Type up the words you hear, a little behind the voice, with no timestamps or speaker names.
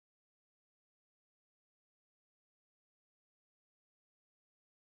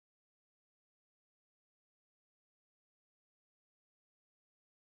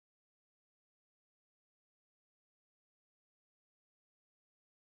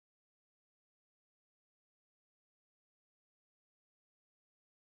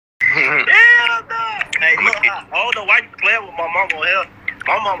don't know why you playing with my mama on here.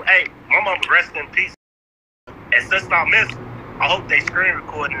 My mama rest in peace. And since I missed, I hope they screen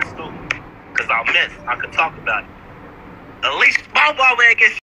recording in school. Cause I missed. I could talk about it. At least my mama ain't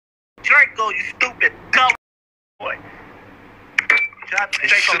get Draco, you stupid dumb boy.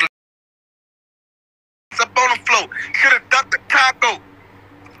 It's up on the floor. Should have ducked the taco.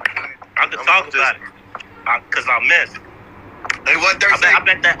 I could talk about it. Cause I missed. Hey, what they say? I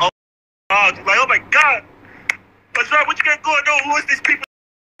bet that like, oh my God. What's wrong? What you got going on? Who is these people?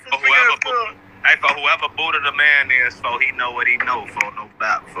 For whoever booted the man is, for he know what he know, for no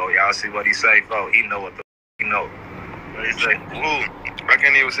doubt. For y'all see what he say, for he know what the he know. What he say? Ooh, I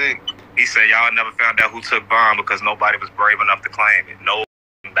can't even see. He said y'all never found out who took Bond because nobody was brave enough to claim it. No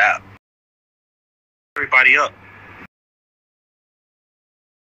doubt. Everybody up.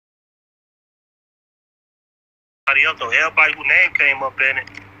 Everybody up though. Everybody whose name came up in it.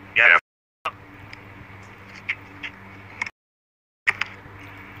 Yeah.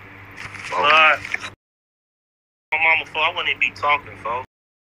 My mama, I wouldn't even be talking, folks.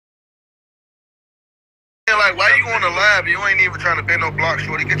 Yeah, like, why you on the live? You ain't even trying to bend no block,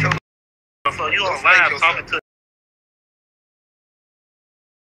 shorty. Get your. So you on live talking to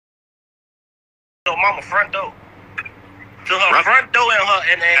your mama front door. To her front door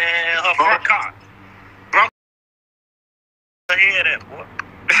and her front car. Bro, hear that, boy.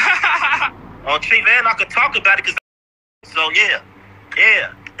 On Chief, and I could talk about it, so yeah.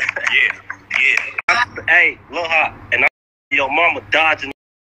 Yeah. Hey, look hot, and your mama dodging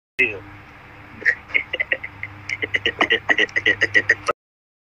the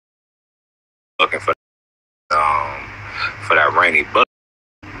Looking for that rainy butt.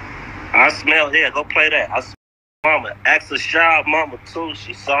 I smell, yeah, go play that. I smell mama. Ask a shy mama too.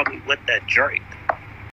 She saw me with that Drake.